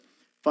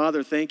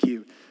Father, thank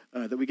you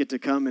that we get to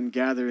come and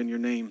gather in your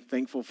name.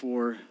 Thankful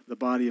for the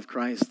body of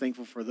Christ.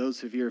 Thankful for those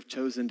who here have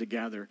chosen to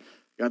gather.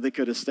 God, they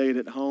could have stayed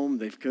at home.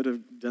 They could have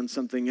done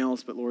something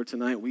else. But Lord,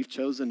 tonight we've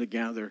chosen to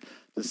gather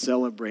to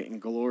celebrate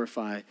and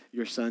glorify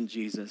your son,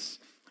 Jesus.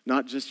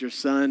 Not just your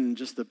son and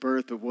just the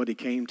birth, but what he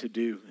came to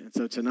do. And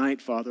so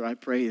tonight, Father, I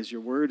pray as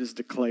your word is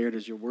declared,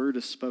 as your word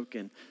is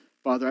spoken,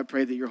 Father, I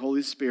pray that your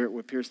Holy Spirit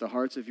would pierce the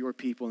hearts of your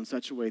people in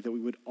such a way that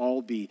we would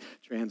all be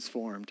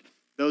transformed.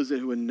 Those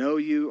who would know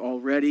you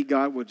already,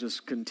 God, would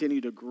just continue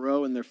to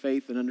grow in their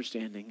faith and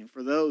understanding. And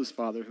for those,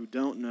 Father, who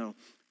don't know,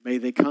 may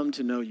they come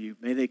to know you.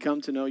 May they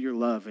come to know your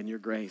love and your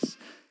grace.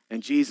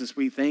 And Jesus,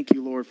 we thank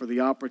you, Lord, for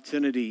the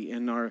opportunity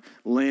in our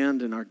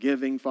land and our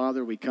giving,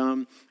 Father. We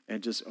come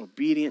and just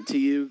obedient to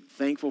you,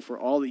 thankful for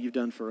all that you've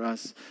done for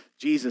us.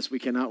 Jesus, we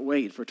cannot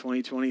wait for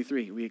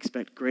 2023. We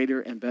expect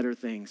greater and better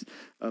things,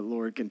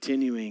 Lord,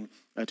 continuing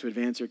to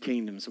advance your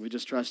kingdom. So we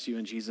just trust you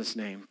in Jesus'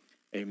 name.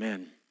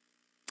 Amen.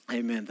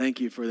 Amen. Thank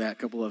you for that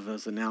couple of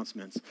those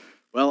announcements.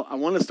 Well, I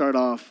want to start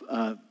off.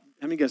 How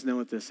many of you guys know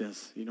what this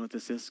is? You know what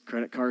this is?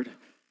 Credit card? How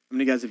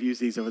many of you guys have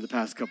used these over the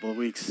past couple of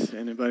weeks?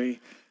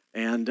 Anybody?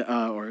 And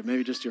or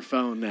maybe just your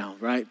phone now,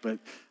 right? But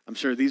I'm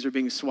sure these are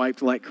being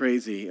swiped like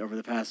crazy over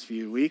the past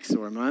few weeks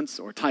or months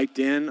or typed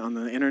in on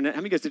the internet.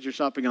 How many of you guys did your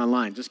shopping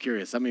online? Just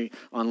curious. How many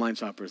online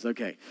shoppers?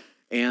 Okay.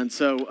 And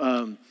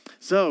so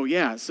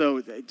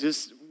it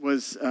just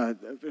was a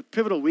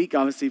pivotal week,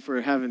 obviously,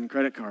 for having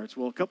credit cards.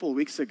 Well, a couple of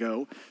weeks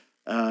ago,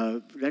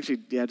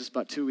 just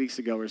about 2 weeks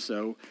ago or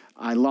so,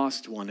 I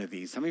lost one of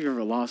these. How many of you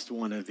ever lost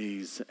one of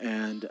these?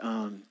 And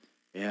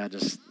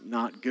just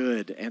not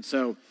good. And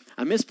so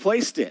I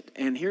misplaced it.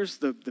 And here's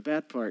the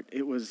bad part.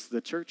 It was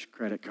the church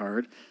credit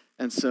card.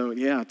 And so,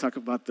 talk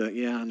about I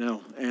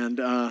know.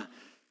 And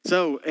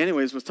so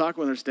anyways, was talking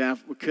with our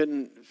staff. We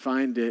couldn't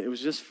find it. It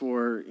was just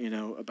for,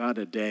 about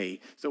a day.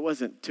 So it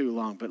wasn't too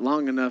long, but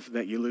long enough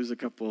that you lose a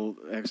couple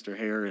extra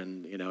hair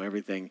and,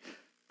 everything.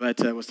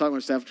 But I was talking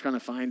with staff trying to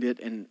find it,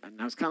 and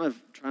I was kind of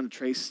trying to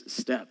trace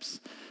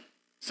steps.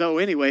 So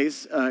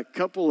anyways, a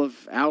couple of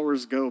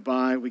hours go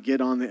by. We get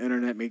on the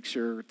internet, make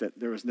sure that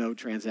there was no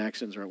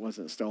transactions or it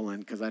wasn't stolen,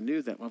 because I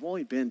knew that I've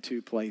only been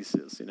two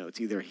places. It's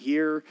either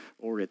here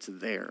or it's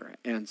there.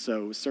 And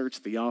so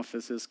searched the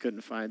offices, couldn't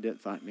find it.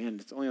 Thought, man,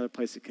 it's the only other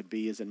place it could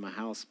be is in my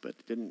house, but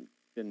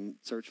didn't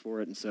search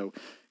for it. And so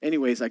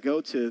anyways, I go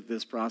to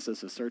this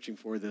process of searching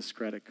for this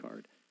credit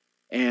card.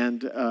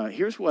 And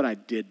here's what I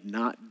did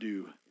not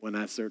do when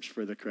I searched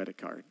for the credit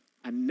card.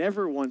 I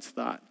never once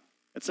thought,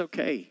 it's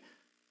okay.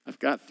 I've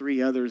got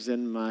 3 others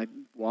in my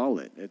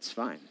wallet. It's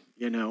fine,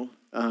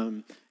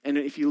 And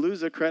if you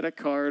lose a credit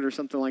card or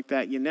something like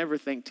that, you never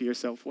think to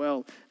yourself,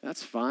 well,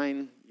 that's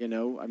fine,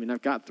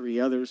 I've got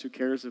 3 others. Who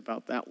cares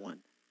about that one?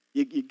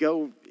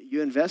 You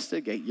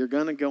investigate. You're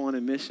going to go on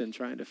a mission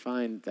trying to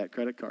find that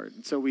credit card.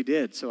 And so we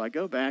did. So I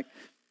go back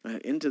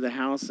into the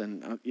house,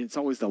 and it's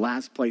always the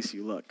last place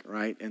you look,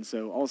 right? And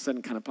so all of a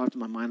sudden kind of popped in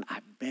my mind,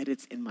 I bet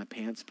it's in my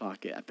pants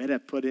pocket. I bet I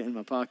put it in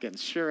my pocket. And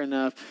sure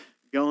enough,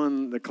 go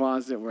in the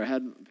closet where I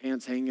had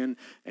pants hanging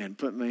and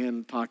put my hand in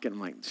the pocket. I'm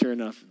like, sure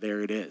enough, there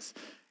it is.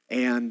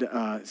 And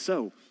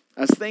so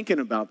I was thinking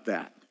about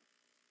that.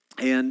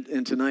 And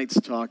in tonight's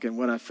talk and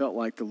what I felt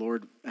like the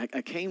Lord,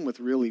 I came with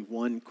really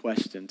one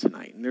question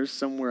tonight. And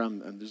there's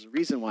a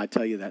reason why I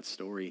tell you that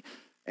story.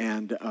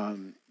 And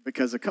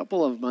because a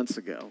couple of months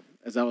ago,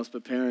 as I was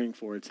preparing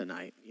for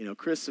tonight,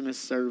 Christmas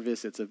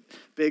service, it's a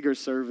bigger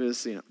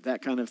service,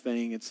 that kind of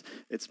thing.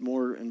 It's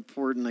more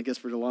important, I guess,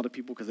 for a lot of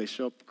people because they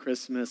show up at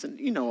Christmas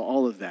and,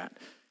 all of that.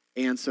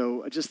 And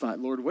so I just thought,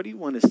 Lord, what do you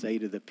want to say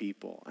to the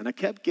people? And I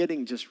kept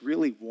getting just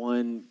really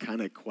one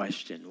kind of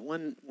question,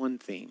 one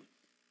theme.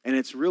 And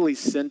it's really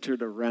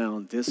centered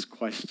around this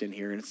question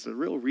here. And it's the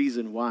real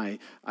reason why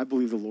I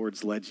believe the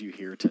Lord's led you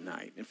here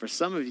tonight. And for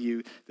some of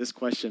you, this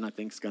question I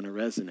think is going to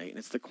resonate. And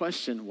it's the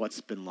question, what's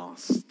been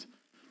lost?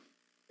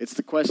 It's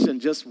the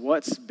question, just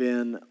what's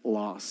been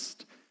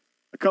lost?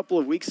 A couple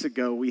of weeks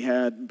ago,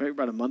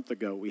 about a month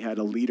ago, we had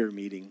a leader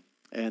meeting.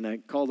 And I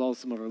called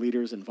some of our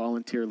leaders and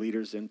volunteer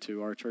leaders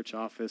into our church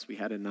office. We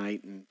had a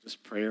night and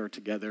just prayer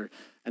together.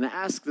 And I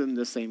asked them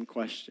the same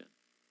question.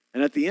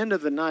 And at the end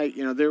of the night,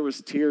 there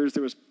was tears.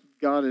 There was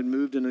God had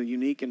moved in a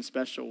unique and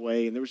special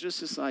way. And there was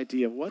just this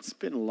idea of what's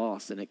been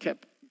lost. And it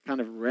kept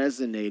kind of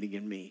resonating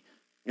in me.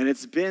 And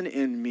it's been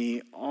in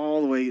me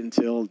all the way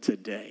until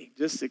today.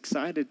 Just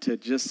excited to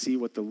just see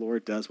what the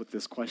Lord does with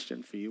this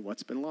question for you,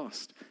 what's been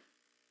lost.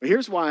 But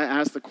here's why I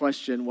asked the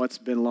question, what's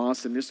been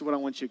lost, and this is what I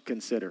want you to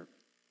consider.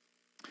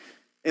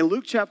 In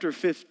Luke chapter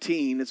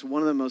 15, it's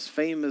one of the most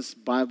famous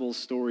Bible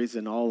stories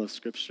in all of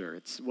Scripture.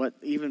 It's what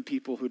even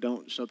people who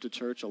don't show up to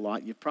church a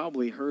lot, you've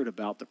probably heard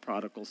about the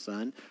prodigal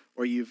son,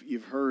 or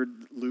you've heard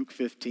Luke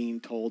 15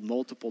 told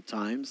multiple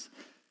times.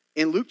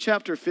 In Luke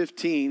chapter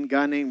 15, a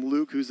guy named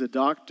Luke, who's a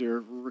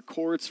doctor,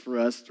 records for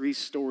us 3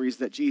 stories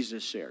that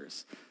Jesus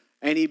shares.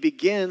 And he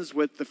begins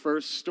with the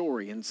first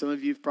story. And some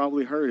of you have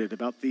probably heard it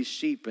about these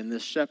sheep and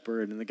this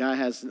shepherd. And the guy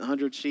has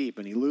 100 sheep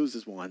and he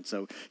loses one.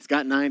 So he's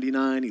got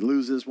 99, he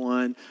loses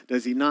one.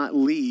 Does he not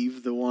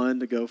leave the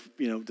one to go,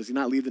 does he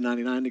not leave the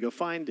 99 to go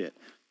find it?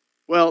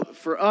 Well,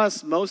 for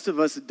us, most of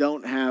us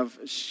don't have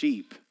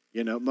sheep.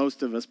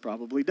 Most of us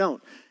probably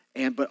don't.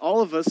 But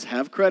all of us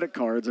have credit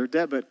cards or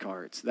debit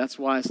cards. That's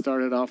why I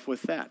started off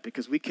with that,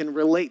 because we can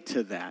relate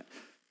to that.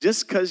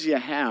 Just because you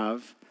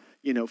have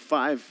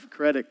 5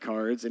 credit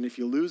cards, and if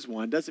you lose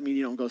one, doesn't mean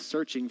you don't go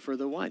searching for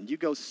the one. You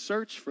go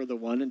search for the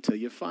one until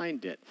you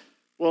find it.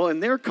 Well, in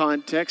their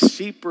context,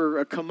 sheep are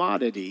a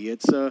commodity.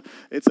 It's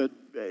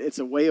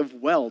a way of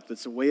wealth.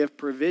 It's a way of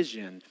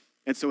provision.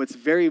 And so it's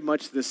very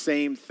much the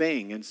same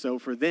thing. And so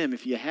for them,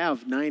 if you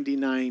have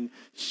 99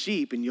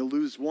 sheep and you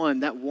lose one,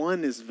 that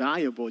one is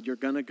valuable. You're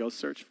going to go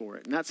search for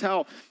it. And that's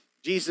how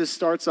Jesus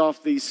starts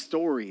off these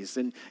stories.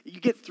 And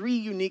you get 3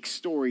 unique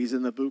stories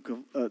in the book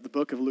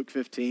of Luke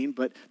 15,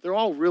 but they're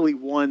all really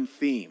one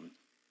theme.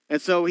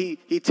 And so he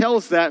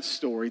tells that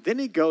story. Then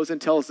he goes and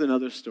tells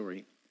another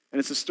story. And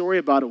it's a story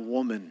about a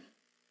woman.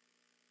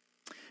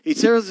 He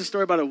tells a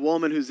story about a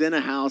woman who's in a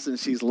house and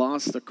she's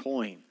lost a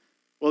coin.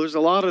 Well, there's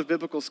a lot of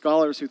biblical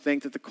scholars who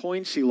think that the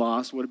coin she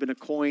lost would have been a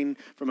coin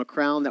from a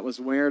crown that was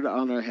worn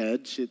on her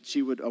head.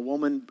 A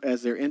woman,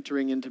 as they're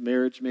entering into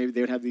marriage, maybe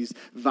they would have these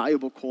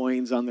valuable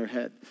coins on their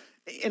head.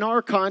 In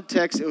our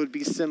context, it would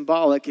be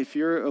symbolic if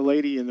you're a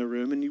lady in the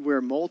room and you wear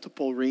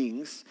multiple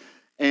rings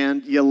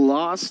and you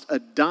lost a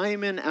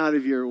diamond out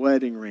of your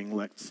wedding ring,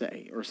 let's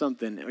say, or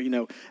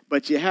something,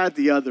 but you had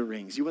the other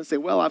rings. You wouldn't say,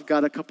 well, I've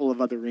got a couple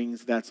of other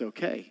rings, that's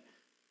okay.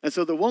 And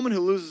so the woman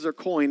who loses her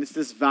coin, it's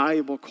this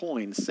valuable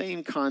coin,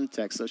 same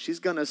context. So she's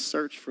going to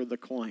search for the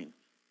coin.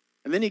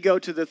 And then you go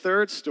to the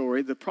third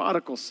story, the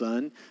prodigal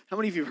son. How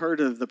many of you have heard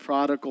of the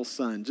prodigal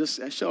son? Just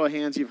a show of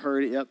hands, you've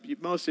heard it. Yep,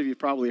 most of you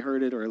probably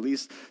heard it or at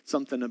least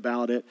something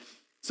about it.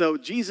 So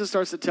Jesus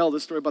starts to tell the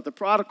story about the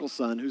prodigal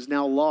son who's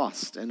now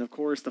lost. And of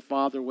course, the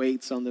father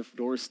waits on the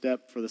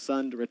doorstep for the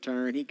son to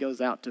return. He goes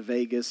out to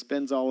Vegas,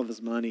 spends all of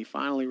his money,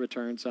 finally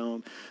returns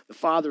home. The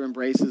father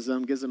embraces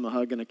him, gives him a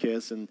hug and a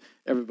kiss, and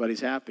everybody's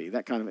happy.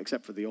 That kind of,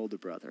 except for the older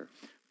brother.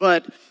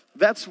 But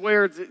that's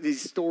where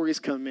these stories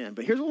come in.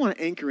 But here's what I want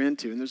to anchor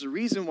into. And there's a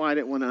reason why I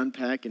didn't want to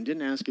unpack and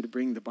didn't ask you to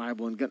bring the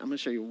Bible. And I'm going to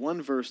show you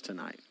one verse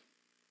tonight.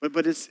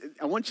 But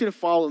I want you to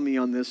follow me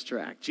on this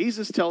track.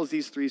 Jesus tells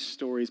these 3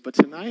 stories, but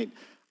tonight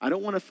I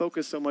don't want to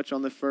focus so much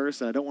on the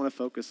first, and I don't want to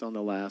focus on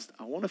the last.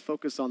 I want to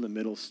focus on the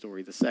middle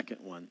story, the second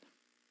one.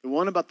 The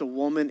one about the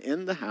woman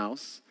in the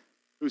house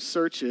who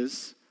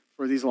searches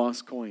for these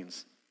lost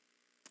coins.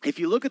 If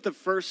you look at the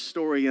first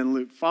story in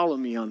Luke, follow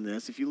me on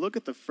this. If you look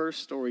at the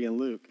first story in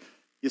Luke,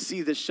 you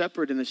see the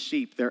shepherd and the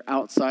sheep, they're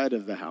outside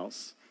of the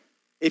house.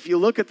 If you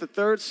look at the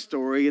third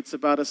story, it's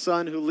about a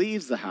son who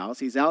leaves the house.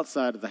 He's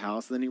outside of the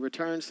house, then he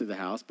returns to the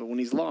house, but when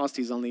he's lost,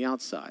 he's on the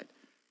outside.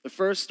 The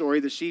first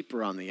story, the sheep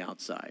are on the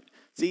outside.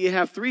 See, you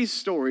have 3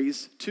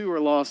 stories, 2 are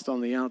lost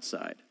on the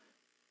outside.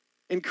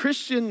 In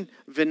Christian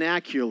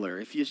vernacular,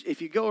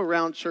 if you go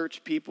around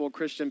church people,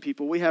 Christian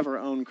people, we have our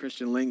own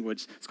Christian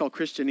language. It's called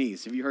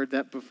Christianese. Have you heard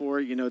that before?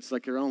 It's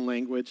like your own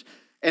language.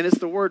 And it's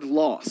the word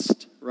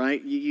lost, right?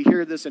 You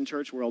hear this in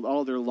church world.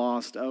 Oh, they're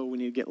lost. Oh,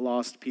 when you get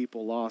lost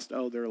people lost.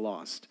 Oh, they're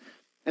lost.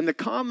 And the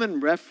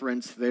common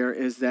reference there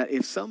is that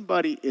if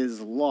somebody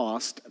is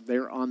lost,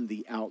 they're on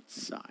the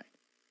outside.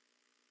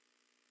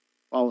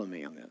 Follow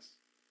me on this.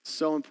 It's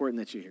so important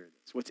that you hear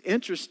this. What's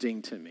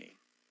interesting to me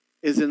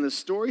is in the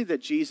story that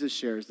Jesus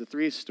shares, the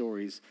 3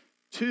 stories,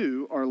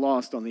 2 are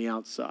lost on the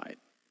outside.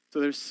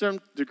 So there's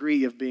some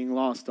degree of being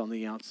lost on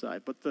the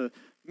outside. But the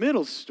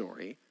middle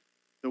story,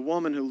 the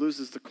woman who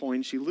loses the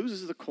coin, she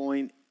loses the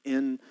coin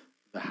in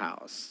the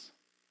house.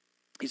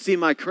 You see,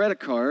 my credit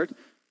card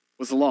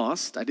was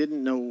lost. I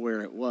didn't know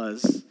where it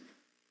was,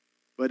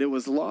 but it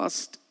was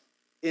lost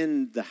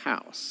in the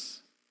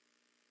house.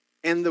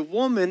 And the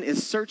woman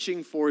is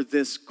searching for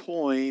this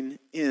coin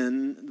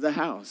in the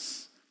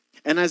house.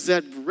 And as I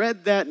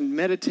read that and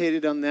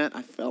meditated on that,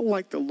 I felt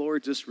like the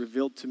Lord just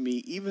revealed to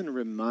me, even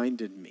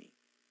reminded me,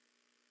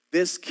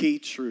 this key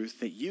truth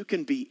that you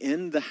can be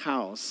in the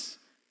house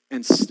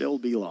and still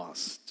be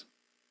lost.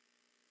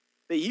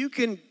 That you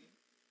can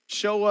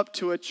show up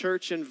to a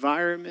church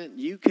environment,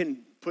 you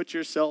can put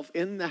yourself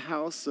in the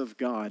house of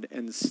God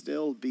and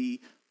still be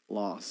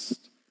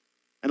lost.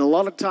 And a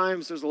lot of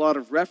times there's a lot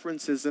of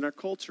references in our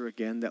culture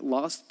again that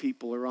lost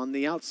people are on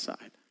the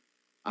outside.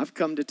 I've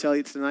come to tell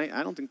you tonight,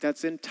 I don't think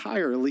that's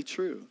entirely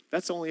true.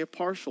 That's only a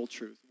partial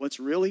truth. What's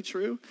really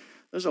true?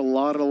 There's a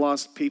lot of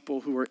lost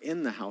people who are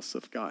in the house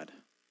of God.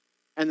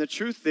 And the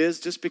truth is,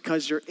 just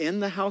because you're in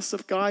the house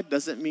of God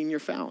doesn't mean you're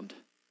found.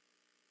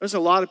 There's a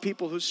lot of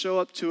people who show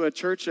up to a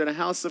church and a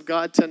house of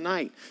God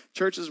tonight.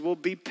 Churches will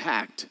be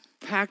packed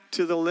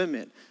to the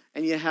limit.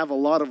 And you have a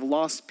lot of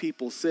lost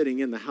people sitting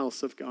in the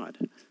house of God.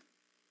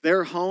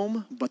 They're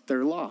home, but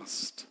they're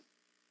lost.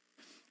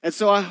 And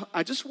so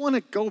I just want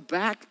to go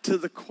back to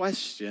the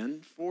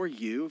question for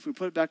you, if we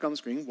put it back on the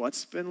screen,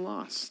 what's been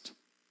lost?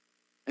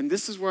 And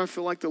this is where I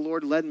feel like the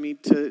Lord led me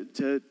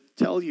to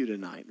tell you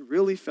tonight,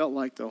 really felt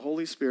like the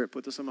Holy Spirit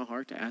put this on my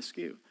heart to ask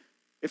you.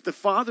 If the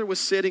Father was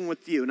sitting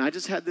with you, and I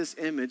just had this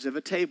image of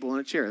a table and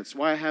a chair. That's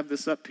why I have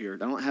this up here. I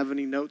don't have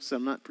any notes.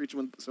 I'm not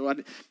preaching. So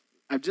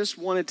I just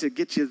wanted to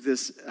get you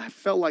this. I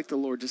felt like the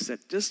Lord just said,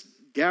 just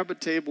grab a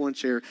table and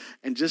chair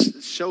and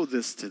just show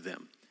this to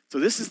them. So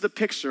this is the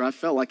picture I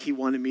felt like he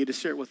wanted me to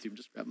share with you. I'm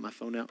just grabbing my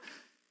phone out.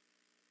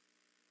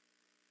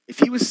 If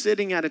he was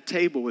sitting at a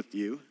table with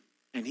you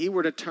and he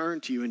were to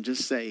turn to you and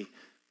just say,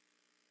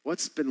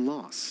 what's been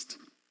lost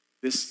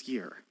this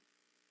year?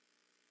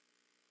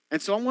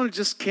 And so I want to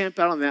just camp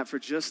out on that for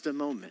just a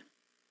moment.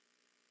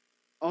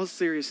 All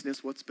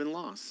seriousness, what's been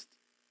lost?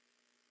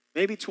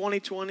 Maybe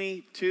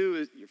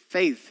 2022, your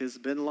faith has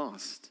been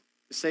lost.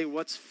 You say,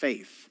 what's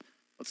faith?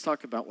 Let's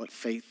talk about what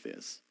faith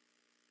is.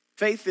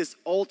 Faith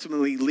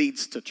ultimately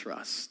leads to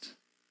trust.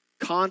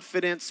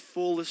 Confidence,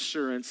 full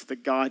assurance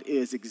that God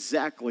is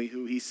exactly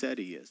who he said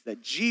he is.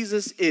 That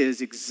Jesus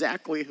is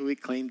exactly who he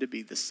claimed to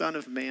be. The Son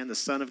of Man, the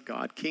Son of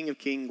God, King of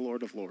kings,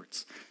 Lord of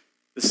lords.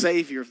 The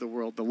Savior of the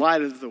world, the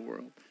light of the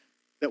world.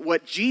 That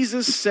what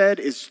Jesus said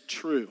is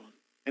true.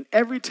 And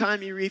every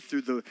time you read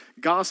through the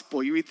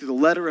gospel, you read through the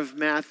letter of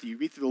Matthew, you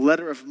read through the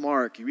letter of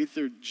Mark, you read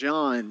through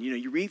John,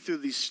 you read through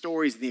these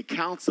stories and the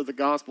accounts of the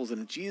gospels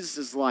and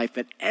Jesus' life,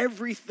 that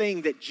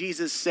everything that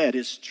Jesus said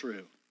is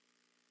true.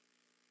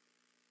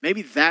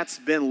 Maybe that's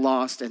been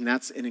lost and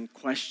that's in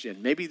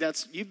question. Maybe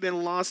you've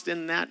been lost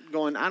in that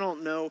going, I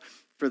don't know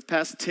for the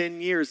past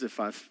 10 years if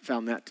I've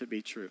found that to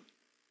be true.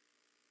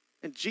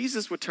 And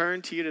Jesus would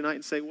turn to you tonight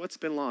and say, what's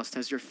been lost?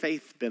 Has your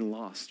faith been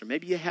lost? Or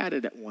maybe you had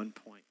it at one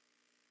point.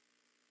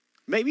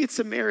 Maybe it's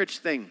a marriage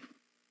thing.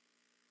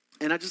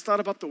 And I just thought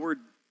about the word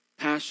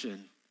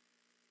passion.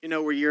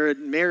 Where you're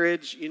in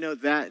marriage,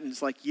 that, and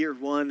it's like year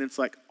one, it's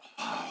like,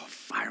 oh,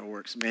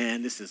 fireworks,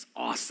 man, this is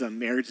awesome.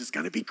 Marriage is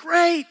going to be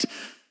great.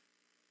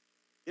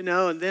 And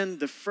then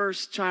the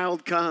first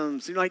child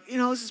comes. You're like,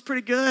 this is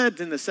pretty good.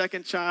 Then the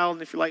second child,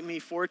 and if you're like me,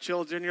 4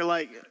 children, you're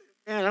like,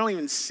 man, I don't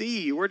even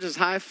see you. We're just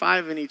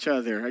high-fiving each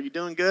other. Are you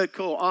doing good?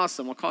 Cool,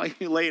 awesome. I'll call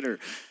you later.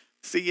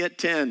 See you at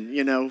 10,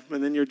 and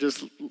then you're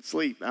just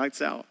sleep,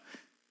 lights out.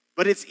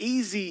 But it's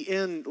easy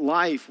in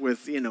life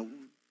with,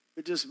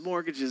 just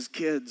mortgages,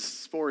 kids,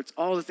 sports,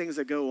 all the things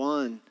that go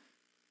on.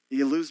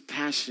 You lose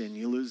passion,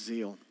 you lose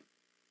zeal.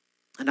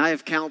 And I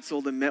have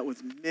counseled and met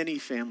with many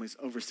families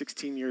over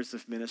 16 years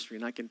of ministry,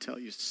 and I can tell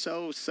you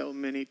so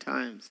many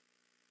times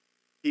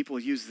people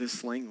use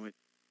this language.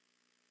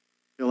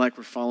 Feel like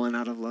we're falling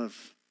out of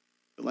love.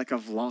 Feel like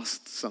I've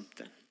lost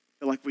something.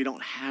 Feel like we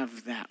don't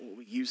have that, what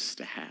we used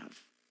to have.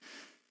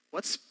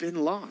 What's been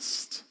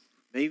lost?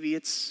 Maybe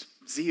it's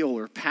zeal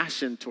or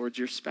passion towards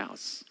your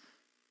spouse.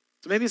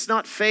 So maybe it's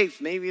not faith.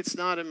 Maybe it's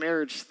not a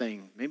marriage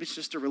thing. Maybe it's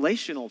just a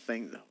relational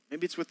thing, though.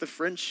 Maybe it's with a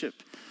friendship.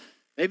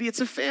 Maybe it's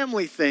a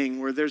family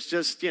thing where there's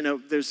just,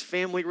 there's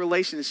family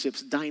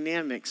relationships,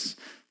 dynamics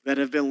that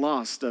have been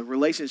lost. A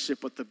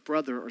relationship with a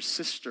brother or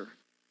sister.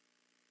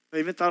 I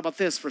even thought about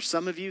this. For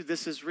some of you,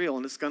 this is real,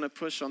 and it's going to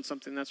push on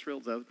something that's real,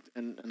 though,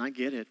 and I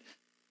get it.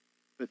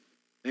 But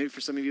maybe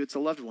for some of you, it's a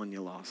loved one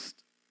you lost.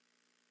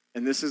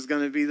 And this is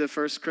going to be the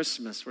first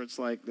Christmas where it's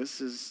like, this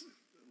is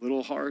a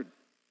little hard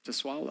to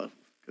swallow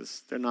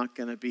because they're not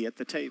going to be at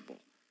the table.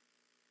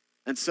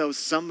 And so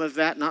some of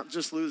that, not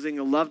just losing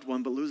a loved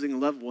one, but losing a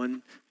loved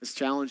one has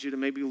challenged you to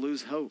maybe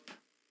lose hope.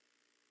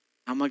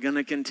 How am I going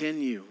to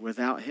continue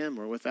without him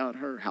or without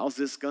her? How's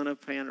this going to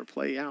pan or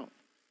play out?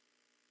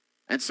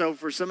 And so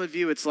for some of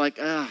you, it's like,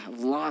 I've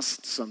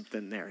lost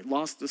something there.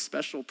 Lost a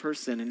special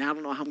person, and I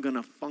don't know how I'm going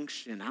to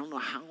function. I don't know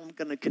how I'm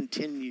going to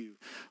continue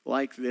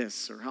like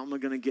this, or how am I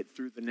going to get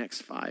through the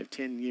next 5,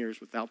 10 years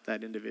without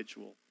that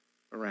individual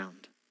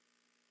around.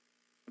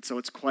 And so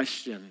it's a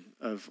question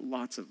of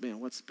lots of,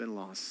 what's been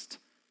lost?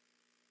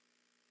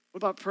 What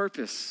about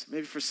purpose?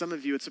 Maybe for some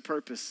of you, it's a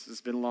purpose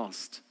that's been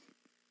lost.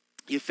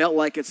 You felt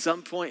like at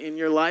some point in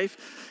your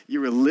life, you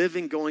were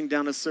living, going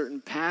down a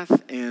certain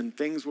path, and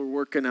things were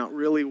working out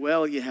really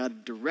well. You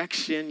had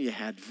direction, you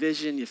had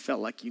vision, you felt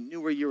like you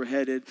knew where you were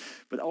headed,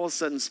 but all of a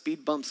sudden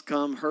speed bumps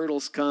come,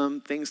 hurdles come,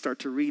 things start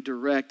to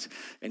redirect,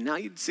 and now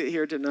you'd sit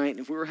here tonight, and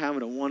if we were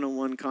having a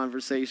one-on-one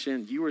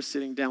conversation, you were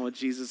sitting down with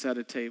Jesus at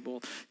a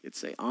table, you'd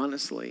say,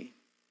 honestly,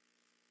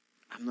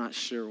 I'm not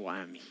sure why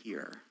I'm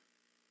here.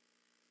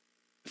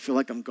 I feel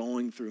like I'm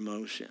going through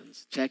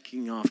motions,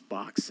 checking off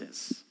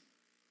boxes.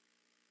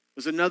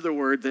 There's another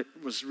word that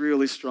was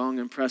really strong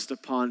impressed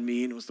upon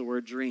me, and it was the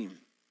word dream.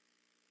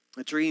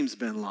 A dream's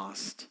been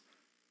lost.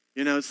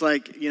 It's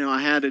like,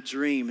 I had a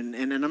dream,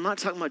 and I'm not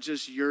talking about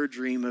just your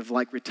dream of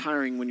like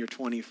retiring when you're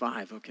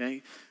 25,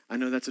 okay? I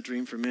know that's a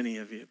dream for many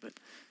of you, but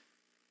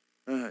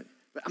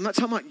I'm not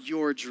talking about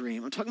your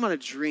dream. I'm talking about a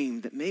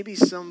dream that maybe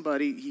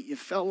somebody, you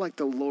felt like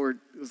the Lord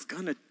was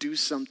going to do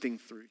something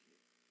through you.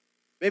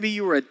 Maybe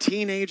you were a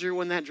teenager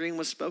when that dream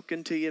was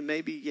spoken to you.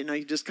 Maybe,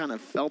 you just kind of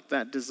felt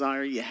that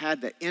desire. You had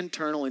that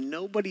internal, and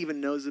nobody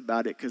even knows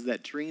about it because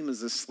that dream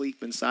is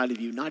asleep inside of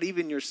you. Not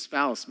even your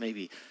spouse,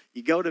 maybe.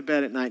 You go to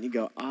bed at night and you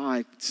go,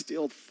 I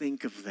still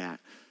think of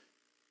that.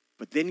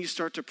 But then you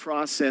start to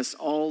process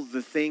all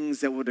the things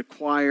that would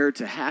require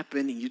to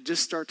happen, and you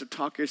just start to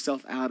talk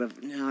yourself out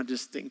of, no, I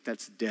just think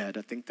that's dead.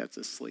 I think that's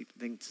asleep. I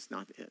think it's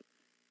not it.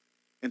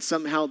 And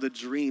somehow the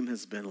dream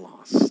has been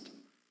lost.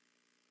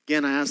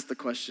 Again, I ask the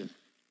question,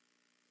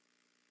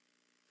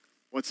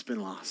 what's been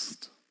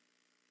lost?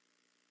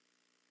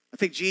 I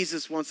think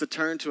Jesus wants to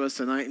turn to us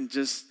tonight and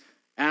just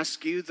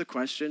ask you the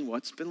question,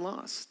 what's been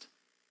lost?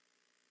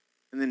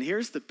 And then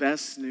here's the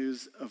best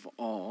news of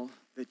all,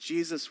 that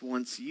Jesus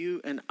wants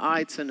you and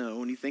I to know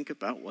when you think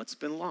about what's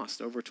been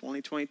lost over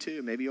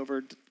 2022, maybe over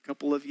a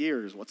couple of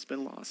years, what's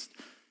been lost.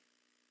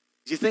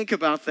 As you think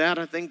about that,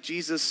 I think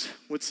Jesus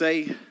would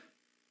say,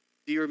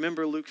 do you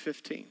remember Luke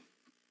 15?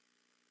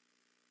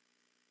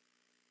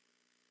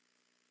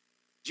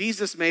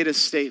 Jesus made a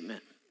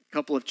statement a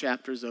couple of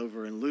chapters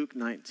over in Luke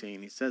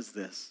 19. He says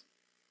this,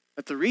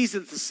 that the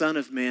reason the Son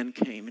of Man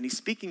came, and he's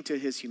speaking to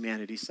his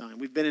humanity sign.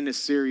 We've been in a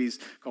series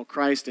called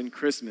Christ and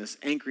Christmas,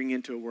 anchoring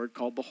into a word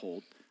called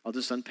behold. I'll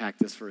just unpack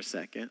this for a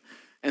second.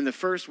 And the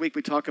first week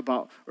we talked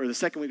about, or the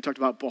second week we talked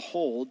about,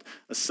 behold,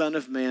 a Son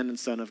of Man and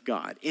Son of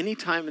God.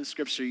 Anytime in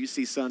Scripture you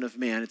see Son of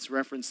Man, it's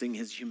referencing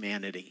his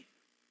humanity.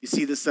 You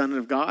see the Son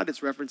of God, it's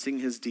referencing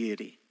his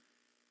deity.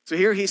 So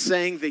here he's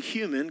saying the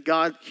human,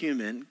 God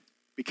human,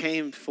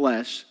 became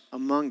flesh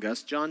among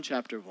us. John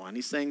chapter 1,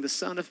 he's saying the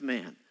Son of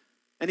Man.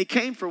 And he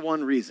came for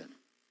one reason,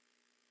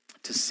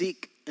 to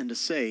seek and to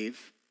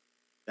save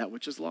that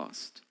which is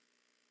lost.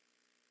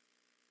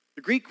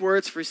 The Greek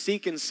words for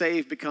seek and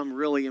save become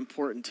really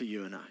important to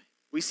you and I.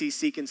 We see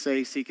seek and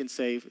save, seek and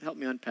save. Help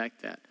me unpack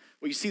that.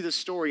 Well, you see the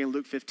story in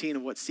Luke 15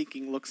 of what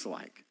seeking looks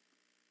like.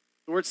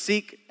 The word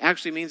seek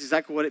actually means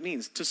exactly what it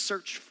means, to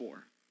search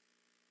for.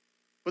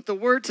 But the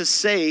word to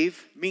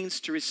save means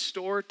to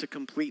restore to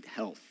complete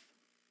health.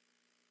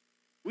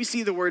 We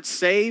see the word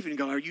save and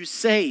go, are you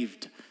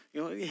saved?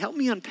 You know, help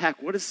me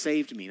unpack, what does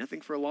saved mean? I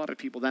think for a lot of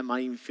people that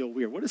might even feel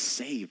weird. What is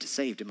saved?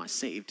 Saved, am I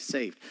saved?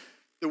 Saved.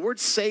 The word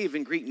save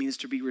in Greek means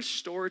to be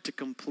restored to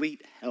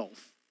complete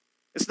health.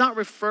 It's not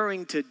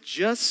referring to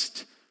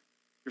just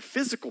your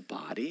physical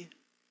body,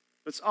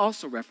 but it's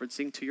also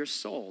referencing to your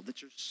soul,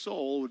 that your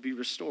soul would be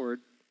restored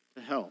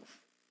to health.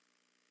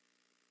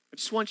 I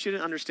just want you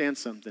to understand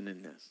something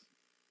in this.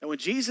 And when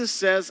Jesus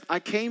says, I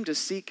came to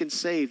seek and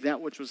save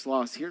that which was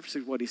lost, here's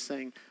what he's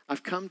saying.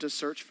 I've come to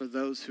search for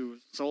those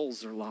whose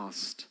souls are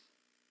lost.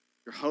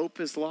 Your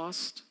hope is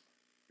lost.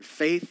 Your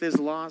faith is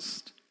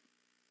lost.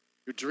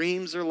 Your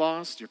dreams are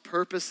lost. Your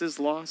purpose is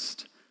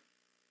lost.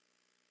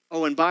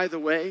 Oh, and by the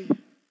way,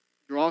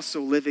 you're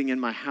also living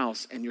in my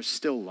house and you're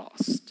still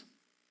lost.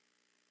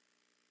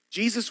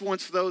 Jesus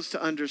wants those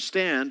to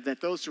understand that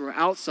those who are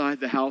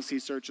outside the house he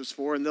searches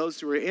for and those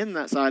who are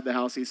inside the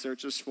house he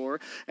searches for,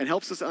 and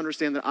helps us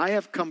understand that I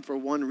have come for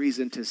one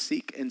reason, to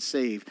seek and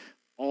save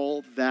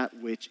all that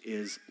which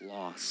is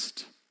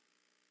lost.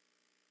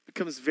 It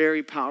becomes a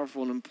very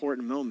powerful and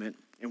important moment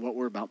in what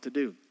we're about to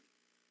do.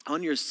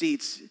 On your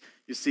seats,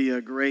 you see a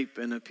grape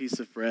and a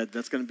piece of bread.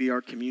 That's going to be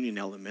our communion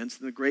elements.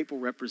 And the grape will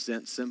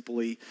represent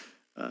simply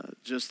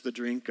just the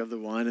drink of the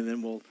wine, and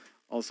then we'll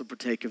also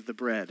partake of the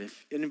bread.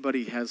 If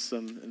anybody has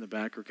some in the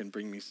back or can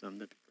bring me some,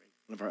 that'd be great.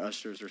 One of our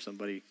ushers or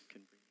somebody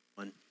can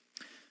bring me one.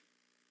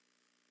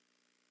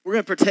 We're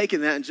going to partake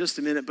in that in just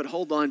a minute, but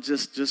hold on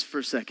just for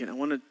a second. I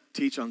want to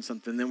teach on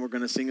something. Then we're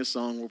going to sing a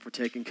song. We'll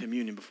partake in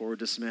communion before we're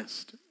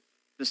dismissed.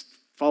 Just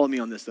follow me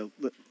on this, though.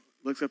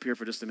 Look up here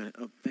for just a minute.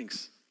 Oh,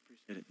 thanks.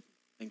 Appreciate it.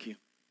 Thank you.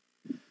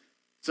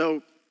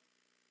 So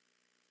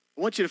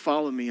I want you to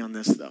follow me on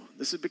this, though.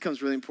 This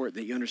becomes really important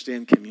that you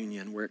understand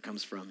communion, where it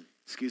comes from.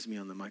 Excuse me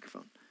on the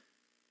microphone.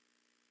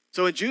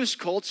 So in Jewish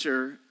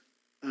culture,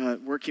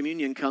 where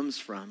communion comes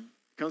from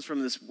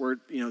this word,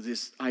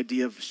 this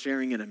idea of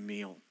sharing in a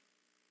meal.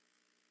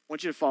 I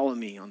want you to follow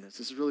me on this.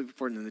 This is really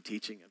important in the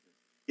teaching of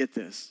it. Get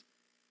this.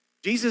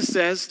 Jesus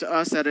says to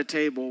us at a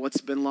table,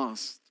 what's been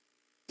lost?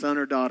 Son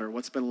or daughter,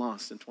 what's been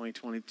lost in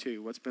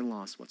 2022? What's been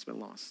lost? What's been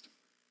lost?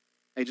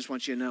 I just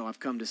want you to know I've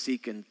come to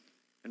seek and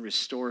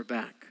restore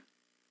back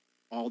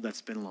all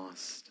that's been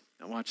lost.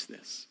 Now watch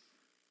this.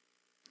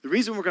 The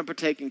reason we're going to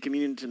partake in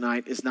communion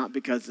tonight is not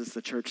because it's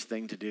the church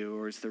thing to do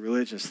or it's the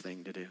religious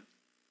thing to do.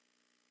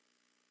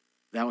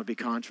 That would be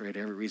contrary to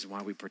every reason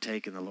why we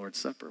partake in the Lord's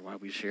Supper, why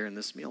we share in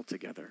this meal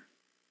together.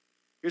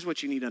 Here's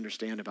what you need to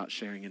understand about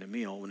sharing in a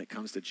meal when it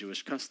comes to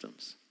Jewish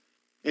customs.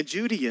 In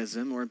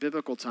Judaism, or in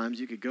biblical times,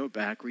 you could go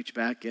back, reach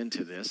back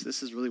into this.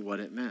 This is really what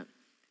it meant.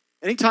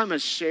 Anytime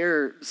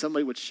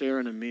somebody would share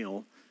in a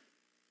meal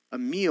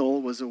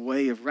was a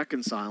way of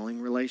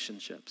reconciling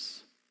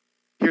relationships.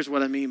 Here's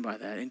what I mean by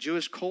that. In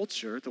Jewish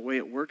culture, the way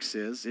it works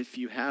is if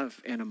you have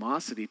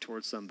animosity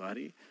towards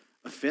somebody,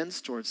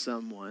 offense towards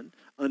someone,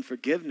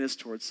 unforgiveness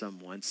towards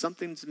someone,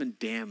 something's been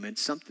damaged,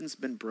 something's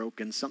been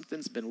broken,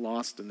 something's been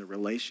lost in the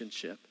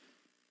relationship,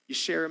 you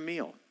share a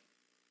meal.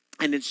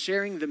 And in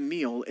sharing the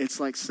meal, it's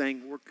like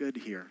saying, we're good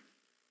here.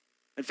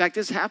 In fact,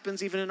 this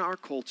happens even in our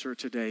culture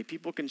today.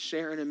 People can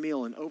share in a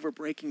meal, and over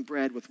breaking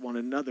bread with one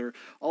another,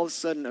 all of a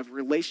sudden a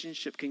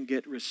relationship can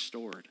get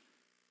restored.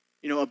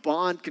 A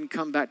bond can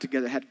come back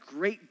together. It had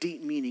great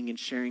deep meaning in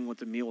sharing with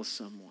the meal with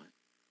someone.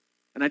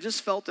 And I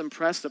just felt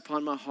impressed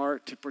upon my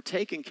heart to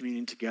partake in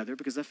communion together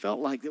because I felt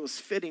like it was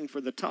fitting for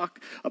the talk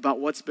about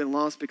what's been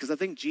lost, because I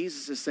think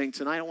Jesus is saying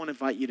tonight, I want to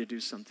invite you to do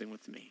something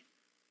with me.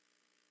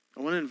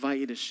 I want to invite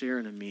you to share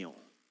in a meal.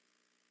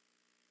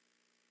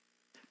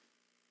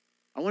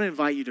 I want to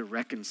invite you to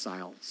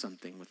reconcile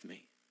something with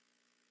me.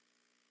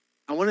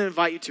 I want to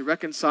invite you to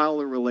reconcile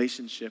a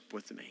relationship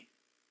with me.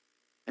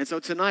 And so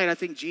tonight, I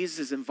think Jesus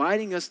is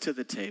inviting us to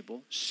the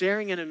table,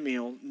 sharing in a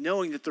meal,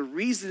 knowing that the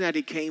reason that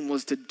he came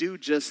was to do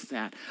just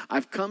that.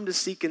 I've come to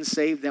seek and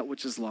save that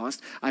which is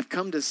lost. I've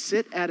come to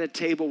sit at a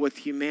table with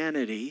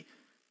humanity,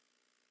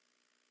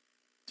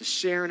 to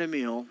share in a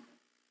meal,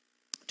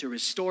 to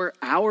restore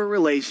our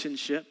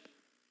relationship,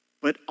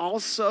 but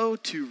also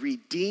to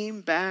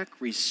redeem back,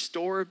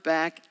 restore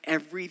back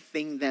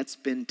everything that's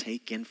been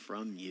taken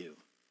from you,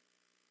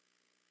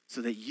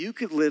 so that you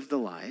could live the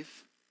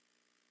life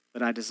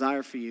that I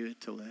desire for you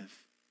to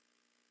live.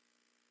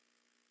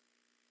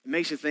 It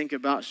makes you think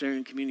about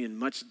sharing communion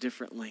much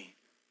differently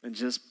than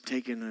just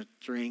taking a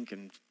drink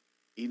and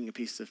eating a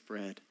piece of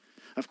bread.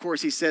 Of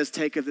course, he says,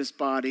 take of this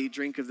body,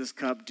 drink of this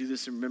cup, do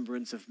this in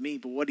remembrance of me.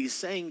 But what he's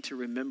saying to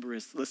remember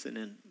is, listen,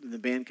 and the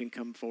band can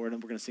come forward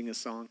and we're going to sing a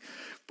song.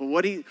 But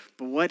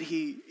what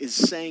he is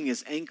saying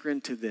is anchor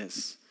into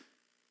this.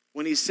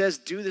 When he says,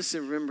 do this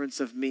in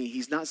remembrance of me,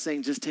 he's not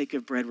saying just take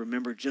of bread,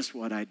 remember just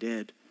what I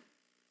did.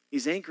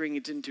 He's anchoring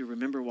it into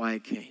remember why I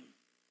came.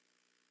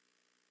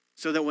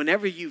 So that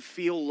whenever you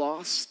feel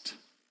lost,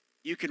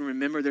 you can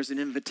remember there's an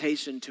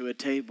invitation to a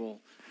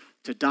table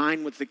to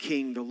dine with the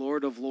King, the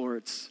Lord of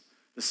Lords,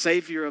 the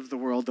Savior of the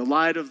world, the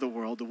light of the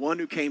world, the one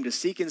who came to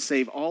seek and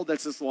save all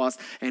that's lost.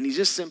 And he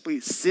just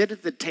simply sit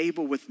at the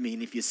table with me.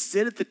 And if you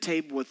sit at the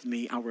table with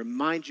me, I'll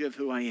remind you of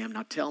who I am.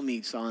 Now tell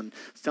me, son,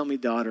 tell me,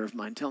 daughter of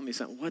mine, tell me,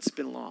 son, what's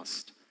been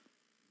lost?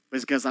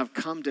 It's because I've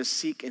come to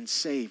seek and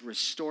save,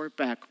 restore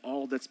back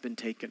all that's been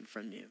taken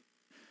from you.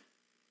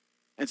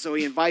 And so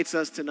he invites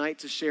us tonight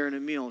to share in a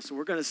meal. So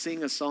we're going to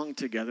sing a song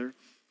together.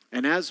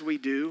 And as we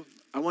do,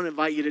 I want to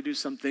invite you to do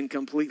something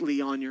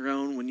completely on your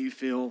own when you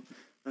feel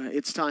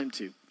it's time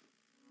to.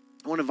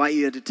 I want to invite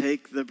you to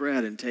take the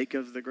bread and take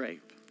of the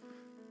grape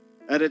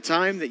at a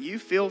time that you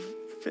feel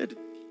fit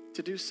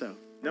to do so.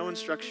 No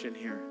instruction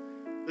here.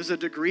 There's a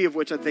degree of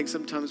which I think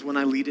sometimes when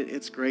I lead it,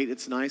 it's great,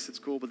 it's nice, it's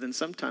cool, but then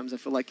sometimes I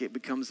feel like it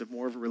becomes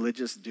more of a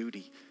religious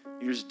duty.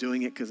 You're just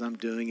doing it because I'm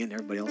doing it and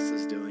everybody else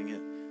is doing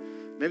it.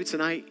 Maybe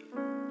tonight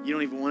you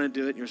don't even want to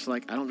do it and you're just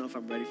like, I don't know if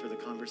I'm ready for the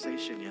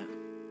conversation yet.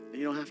 And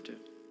you don't have to.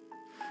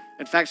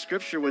 In fact,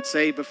 Scripture would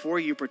say before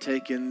you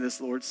partake in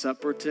this Lord's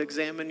Supper to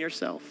examine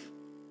yourself.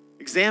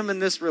 Examine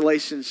this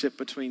relationship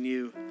between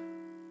you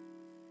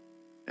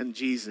and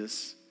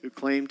Jesus, who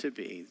claimed to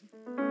be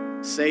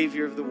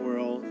Savior of the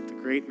world, the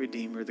great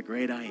Redeemer, the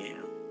great I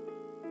am.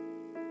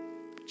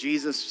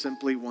 Jesus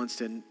simply wants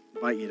to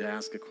invite you to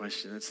ask a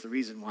question. It's the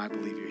reason why I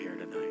believe you're here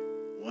tonight.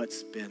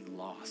 What's been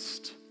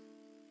lost?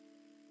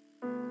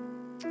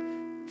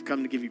 I've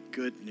come to give you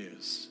good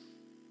news.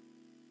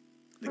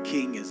 The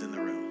King is in the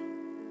room.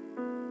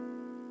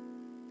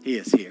 He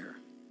is here.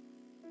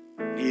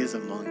 He is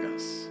among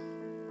us.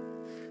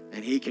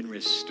 And he can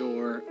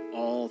restore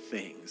all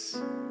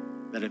things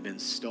that have been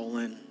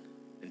stolen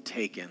and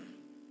taken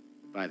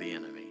by the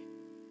enemy.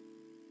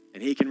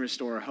 And he can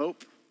restore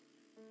hope,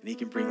 and he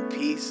can bring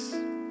peace,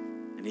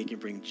 and he can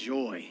bring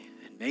joy.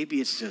 And maybe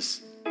it's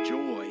just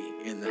joy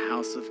in the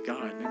house of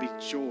God. Maybe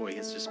joy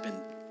has just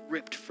been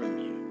ripped from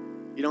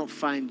you. You don't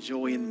find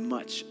joy in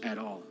much at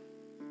all.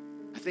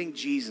 I think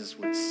Jesus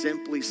would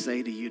simply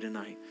say to you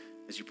tonight,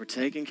 as you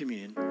partake in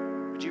communion,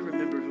 would you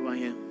remember who I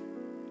am?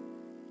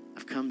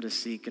 I've come to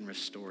seek and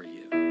restore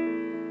you.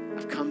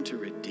 I've come to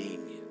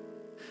redeem you.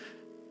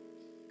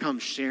 Come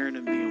share in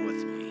a meal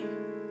with me.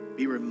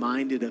 Be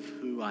reminded of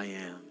who I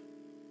am.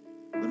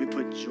 Let me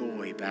put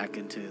joy back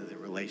into the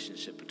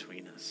relationship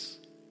between us.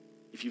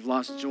 If you've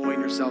lost joy in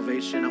your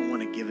salvation, I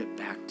want to give it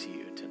back to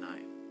you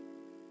tonight.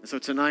 And so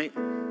tonight, I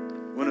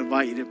want to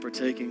invite you to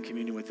partake in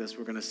communion with us.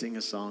 We're going to sing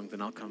a song,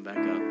 then I'll come back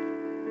up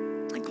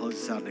and close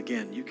this out. And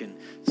again, you can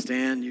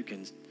stand, you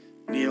can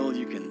kneel,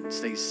 you can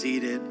stay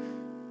seated.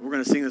 We're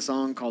going to sing a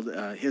song called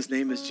His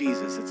Name is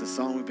Jesus. It's a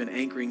song we've been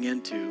anchoring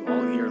into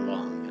all year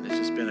long. And it's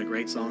just been a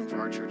great song for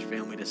our church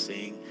family to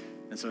sing.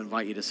 And so I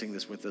invite you to sing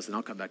this with us, and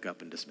I'll come back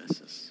up and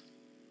dismiss us.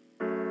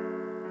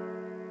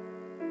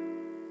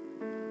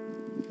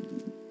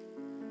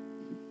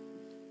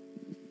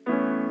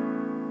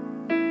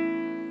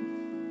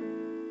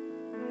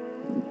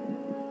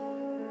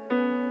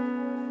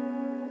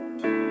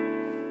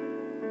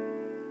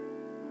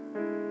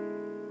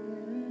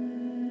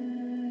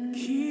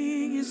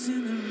 King is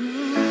in the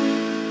room.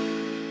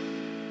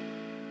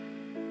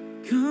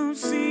 Come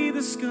see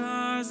the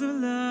scars of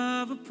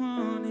love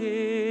upon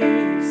his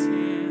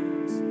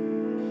hands.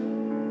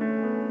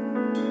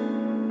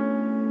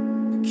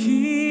 The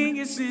King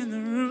is in the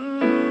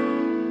room.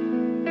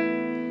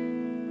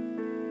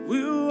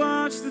 We'll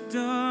watch the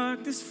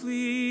darkness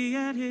flee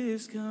at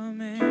his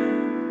command.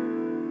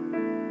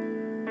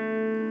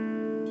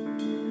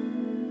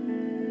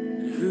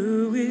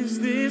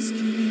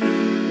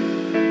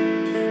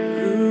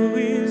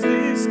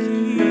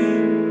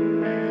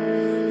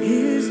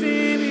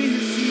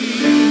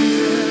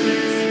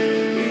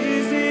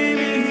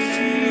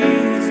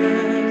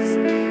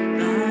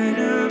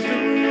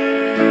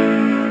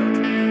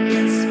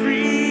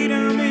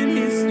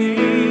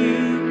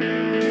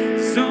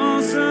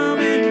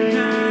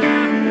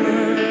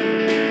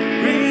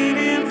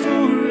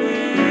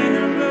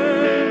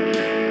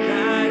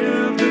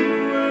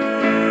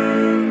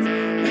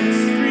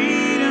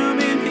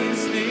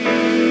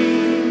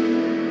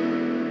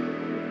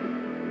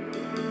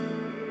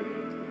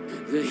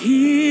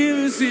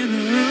 is in the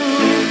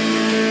room.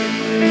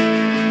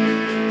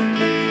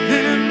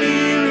 Let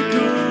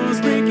miracles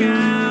break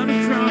out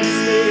across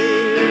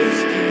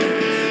this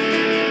place.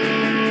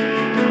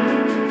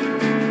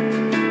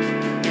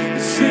 The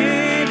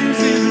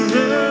Savior's in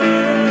the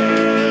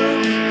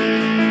room.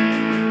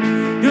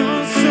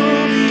 Your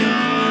soul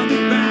beyond the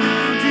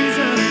boundaries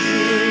of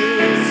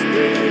His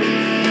grace.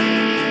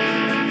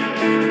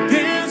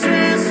 There's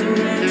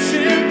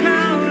resurrection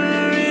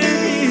power in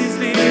His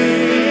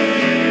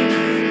name.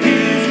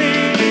 His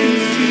name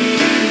is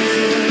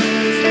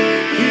Jesus.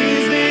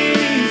 His name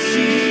is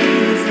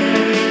Jesus.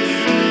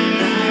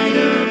 Light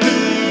of the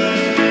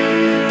world.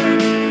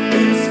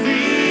 There's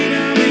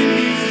freedom in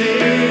His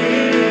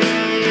name.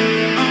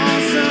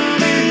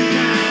 Awesome and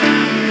power.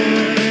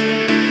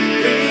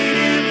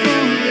 Reigning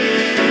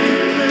forever.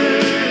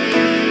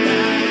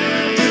 Light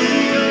of the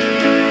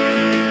world.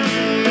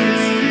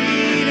 There's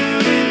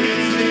freedom in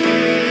His name.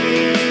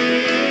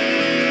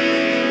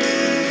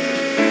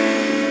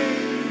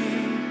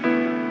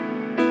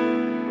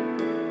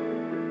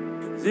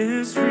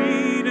 There's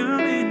freedom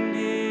in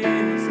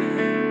His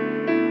name.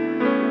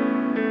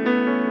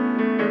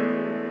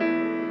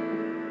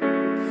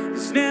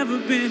 There's never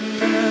been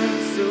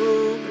love so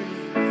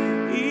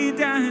great. He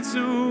died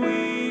so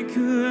we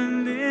could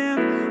live.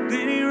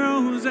 Then He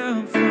rose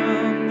up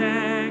from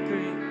that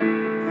grave.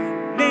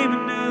 Name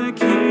another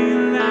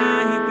king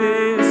like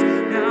this.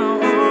 Now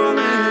all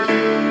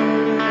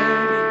authority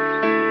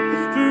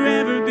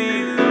forever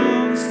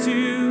belongs to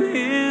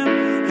Him.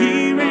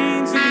 He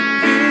reigns in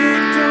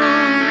victory.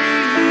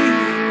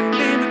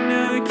 Name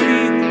another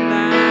king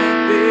like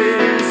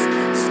this.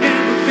 There's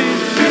never been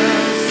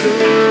love so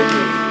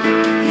great.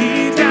 He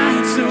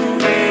died so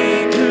we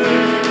could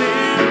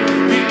live.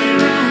 Then He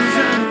rose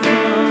up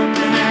from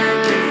that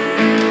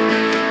grave.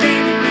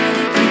 Name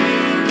another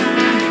king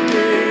like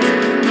this.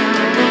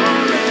 Now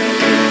all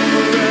authority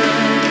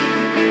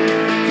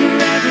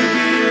forever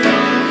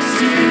belongs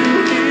to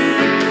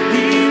Him.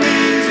 He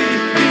reigns in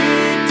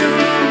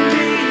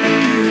victory.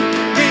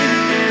 Name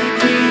another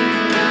king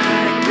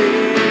like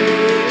this.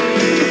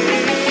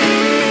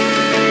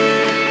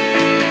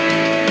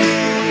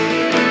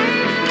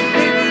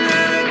 Name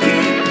another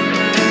king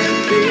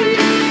like this.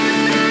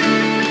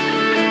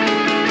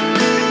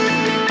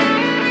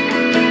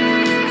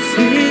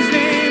 His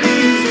name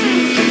is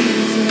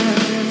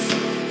Jesus.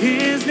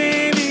 His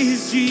name is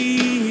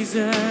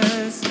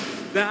Jesus.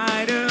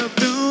 Light of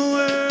the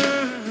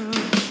world.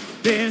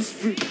 There's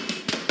freedom.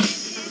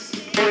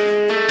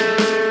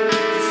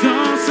 It's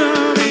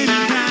awesome in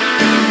power.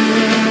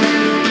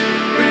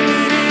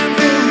 Reigning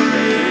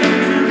forever.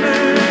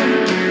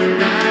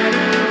 Light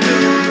of the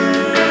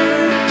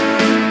world.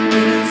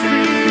 There's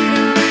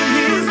freedom in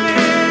His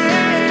name.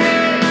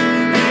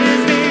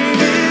 His name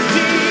is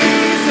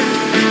Jesus.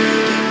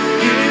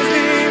 His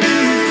name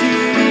is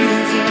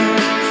Jesus.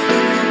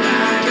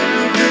 Light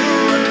of the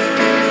world.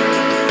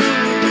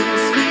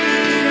 There's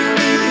freedom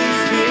in His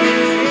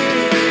name.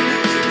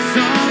 It's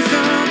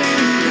awesome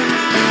in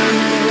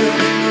power.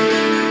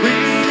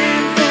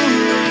 Reigning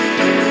forever.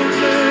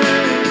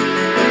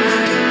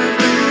 Light of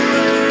the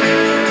world.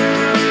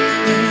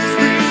 There's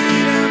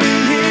freedom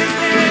in His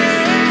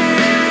name.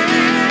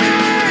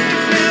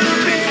 Never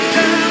been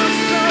loved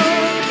so.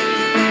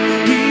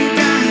 He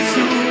died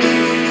so we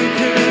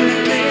could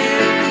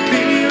live.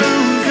 Then He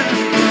rose up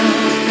from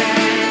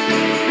that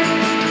grave.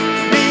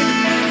 Name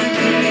another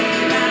king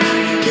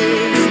like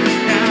this.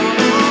 Now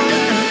all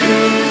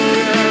authority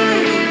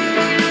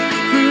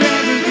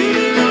forever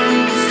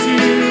belongs to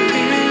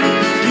Him.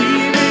 He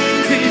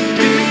reigns in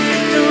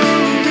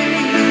victory.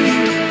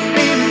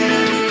 Name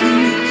another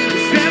king.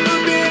 There's never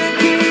been a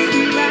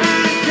king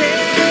like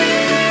this.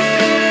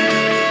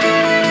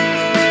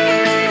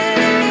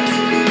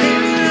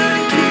 Name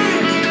another king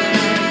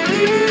like this.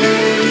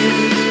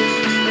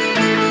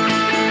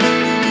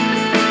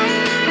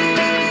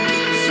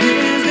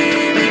 His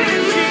name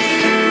is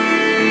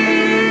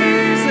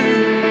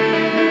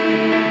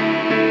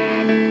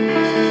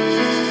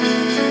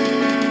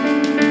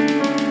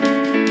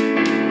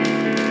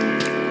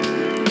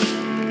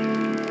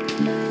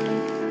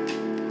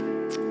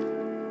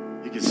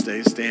You can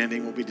stay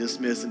standing. We'll be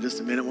dismissed in just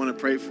a minute. I want to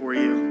pray for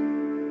you.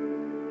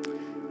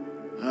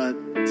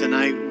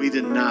 Tonight,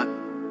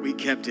 we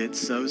kept it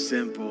so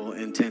simple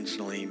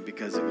intentionally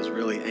because it was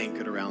really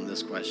anchored around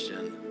this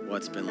question: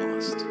 what's been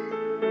lost?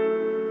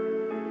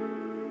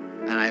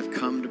 And I've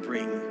come to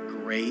bring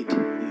great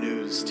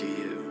news to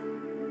you.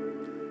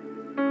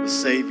 The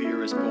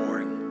Savior is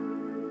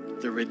born.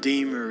 The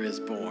Redeemer is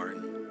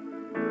born.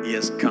 He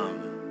has come.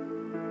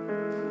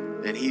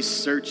 And He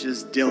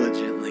searches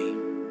diligently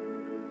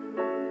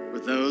for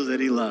those that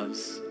He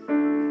loves.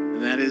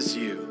 And that is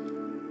you.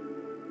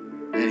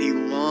 And He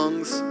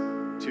longs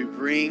to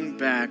bring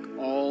back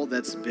all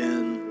that's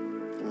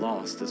been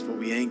lost. That's what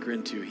we anchor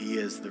into. He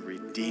is the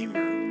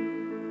Redeemer.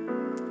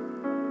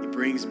 He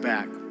brings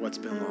back what's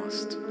been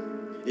lost.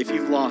 If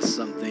you've lost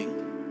something,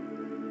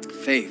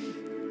 faith,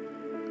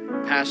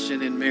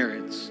 passion in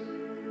marriage,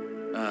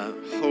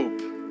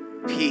 hope,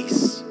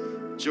 peace,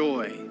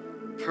 joy,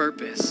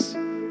 purpose.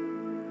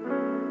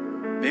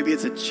 Maybe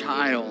it's a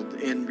child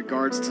in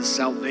regards to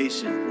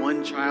salvation.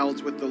 One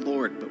child's with the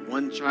Lord, but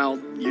one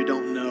child you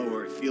don't know,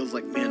 or it feels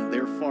like, man,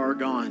 they're far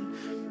gone.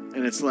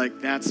 And it's like,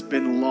 that's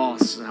been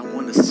lost, and I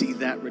want to see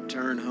that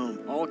return home.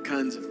 All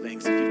kinds of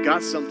things. If you've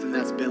got something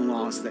that's been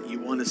lost that you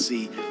want to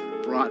see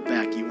brought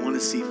back, you want to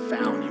see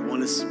found, you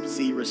want to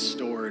see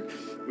restored,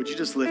 would you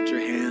just lift your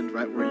hand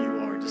right where you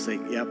are? Just say,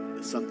 yep,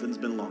 something's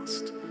been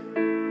lost.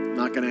 I'm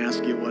not going to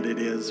ask you what it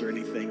is or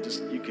anything.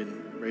 Just, you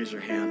can raise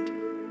your hand.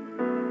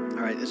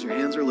 All right, as your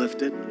hands are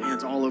lifted,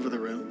 hands all over the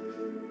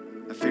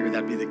room. I figured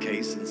that'd be the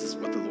case since this is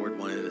what the Lord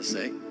wanted to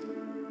say.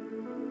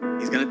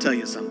 He's going to tell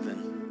you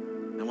something.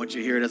 I want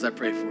you to hear it as I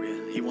pray for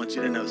you. He wants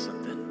you to know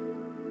something.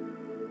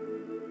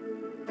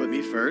 Put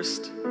me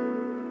first,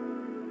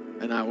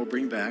 and I will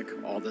bring back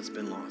all that's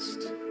been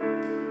lost.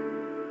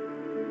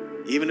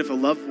 Even if a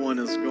loved one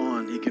is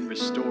gone, he can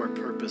restore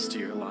purpose to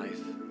your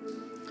life.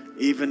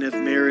 Even if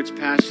marriage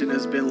passion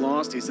has been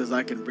lost, he says,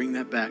 I can bring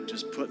that back.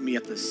 Just put me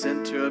at the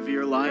center of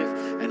your life,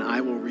 and I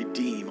will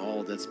redeem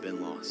all that's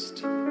been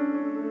lost.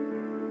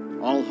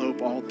 All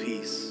hope, all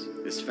peace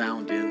is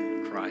found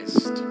in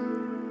Christ.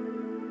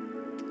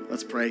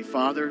 Let's pray.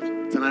 Father,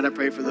 tonight I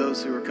pray for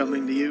those who are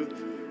coming to you.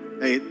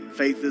 Hey,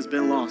 faith has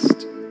been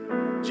lost.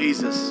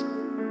 Jesus,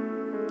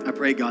 I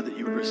pray, God, that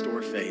you would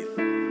restore faith.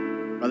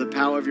 By the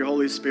power of your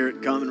Holy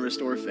Spirit, come and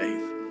restore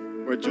faith.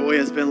 Where joy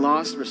has been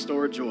lost,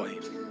 restore joy.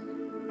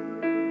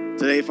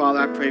 Today, Father,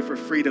 I pray for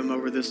freedom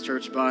over this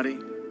church body.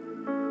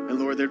 And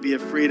Lord, there'd be a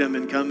freedom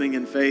in coming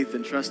in faith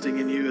and trusting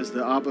in you as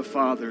the Abba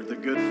Father, the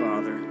good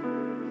Father.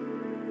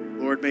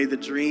 Lord, may the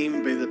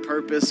dream, may the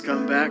purpose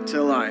come back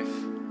to life.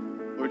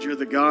 Lord, you're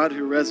the God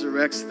who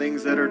resurrects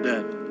things that are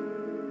dead.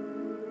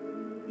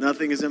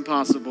 Nothing is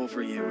impossible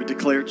for you. We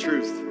declare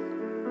truth.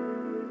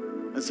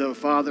 And so,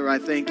 Father, I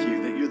thank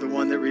you that you're the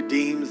one that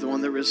redeems, the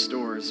one that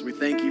restores. We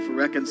thank you for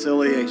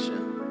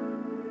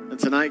reconciliation. And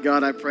tonight,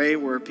 God, I pray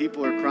where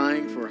people are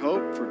crying for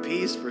hope, for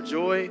peace, for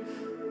joy,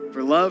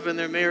 for love in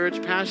their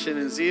marriage, passion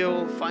and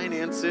zeal,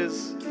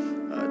 finances,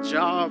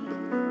 job,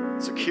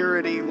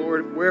 security,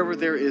 Lord, wherever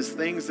there is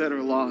things that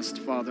are lost,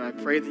 Father, I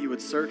pray that you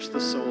would search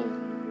the soul,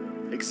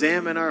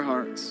 examine our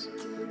hearts,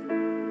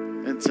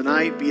 and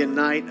tonight be a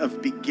night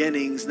of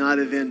beginnings, not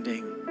of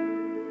ending.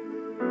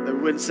 That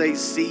we wouldn't say,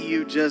 see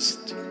you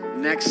just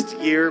next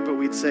year, but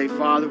we'd say,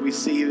 Father, we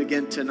see you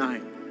again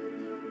tonight.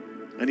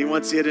 And he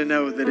wants you to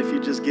know that if you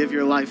just give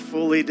your life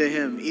fully to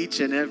him each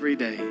and every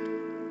day,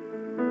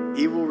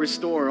 he will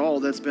restore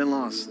all that's been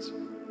lost.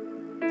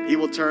 He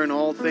will turn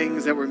all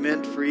things that were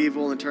meant for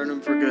evil and turn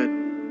them for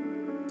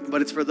good.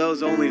 But it's for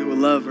those only who will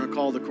love and are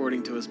called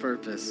according to his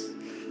purpose.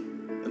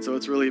 And so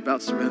it's really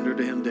about surrender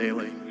to him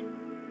daily.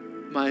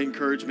 My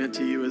encouragement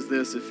to you is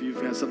this: if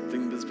you've got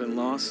something that's been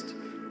lost,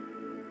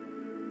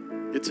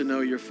 get to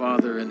know your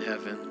Father in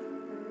heaven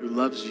who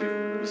loves you,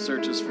 who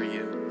searches for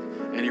you,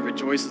 and he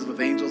rejoices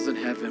with angels in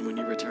heaven when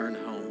you return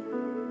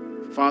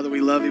home. Father,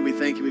 we love you. We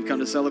thank you. We've come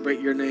to celebrate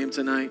your name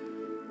tonight,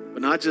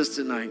 but not just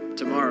tonight,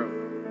 tomorrow,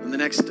 and the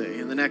next day,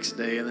 and the next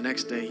day, and the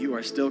next day. You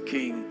are still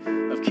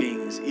King of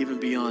Kings, even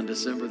beyond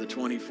December the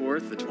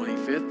 24th, the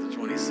 25th, the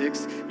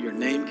 26th. Your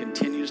name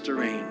continues to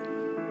reign.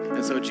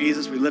 And so,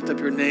 Jesus, we lift up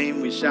your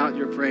name. We shout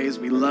your praise.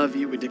 We love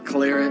you. We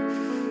declare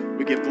it.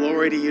 We give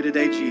glory to you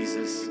today,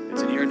 Jesus.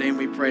 It's in your name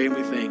we pray and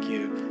we thank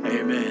you.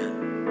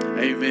 Amen.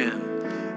 Amen.